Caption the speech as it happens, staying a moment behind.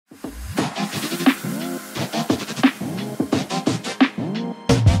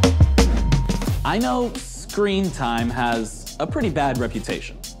I know screen time has a pretty bad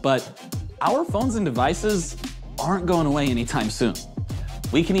reputation, but our phones and devices aren't going away anytime soon.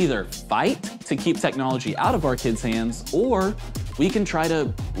 We can either fight to keep technology out of our kids' hands, or we can try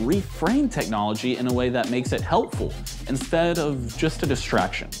to reframe technology in a way that makes it helpful instead of just a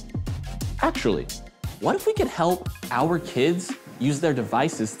distraction. Actually, what if we could help our kids use their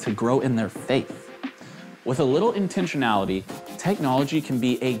devices to grow in their faith? With a little intentionality, technology can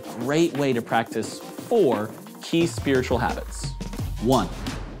be a great way to practice 4 key spiritual habits. 1,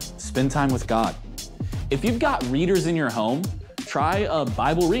 spend time with God. If you've got readers in your home, try a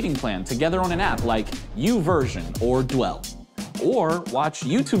Bible reading plan together on an app like YouVersion or Dwell. Or watch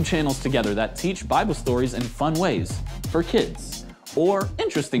YouTube channels together that teach Bible stories in fun ways for kids, or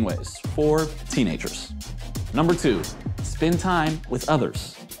interesting ways for teenagers. Number 2, spend time with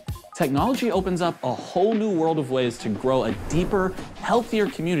others. Technology opens up a whole new world of ways to grow a deeper, healthier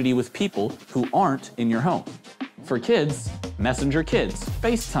community with people who aren't in your home. For kids, Messenger Kids,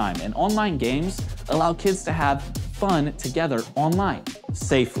 FaceTime, and online games allow kids to have fun together online,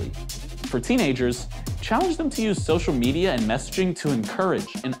 safely. For teenagers, challenge them to use social media and messaging to encourage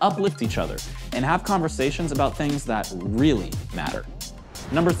and uplift each other and have conversations about things that really matter.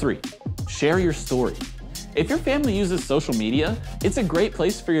 Number 3, share your story. If your family uses social media, it's a great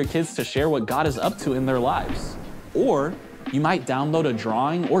place for your kids to share what God is up to in their lives. Or you might download a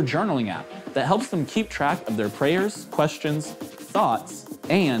drawing or journaling app that helps them keep track of their prayers, questions, thoughts,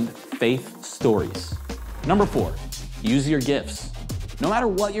 and faith stories. Number 4, use your gifts. No matter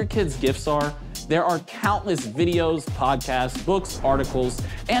what your kids' gifts are, there are countless videos, podcasts, books, articles,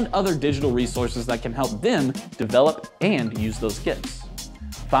 and other digital resources that can help them develop and use those gifts.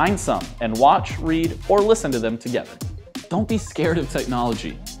 Find some and watch, read, or listen to them together. Don't be scared of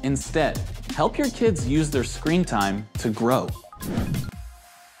technology. Instead, help your kids use their screen time to grow.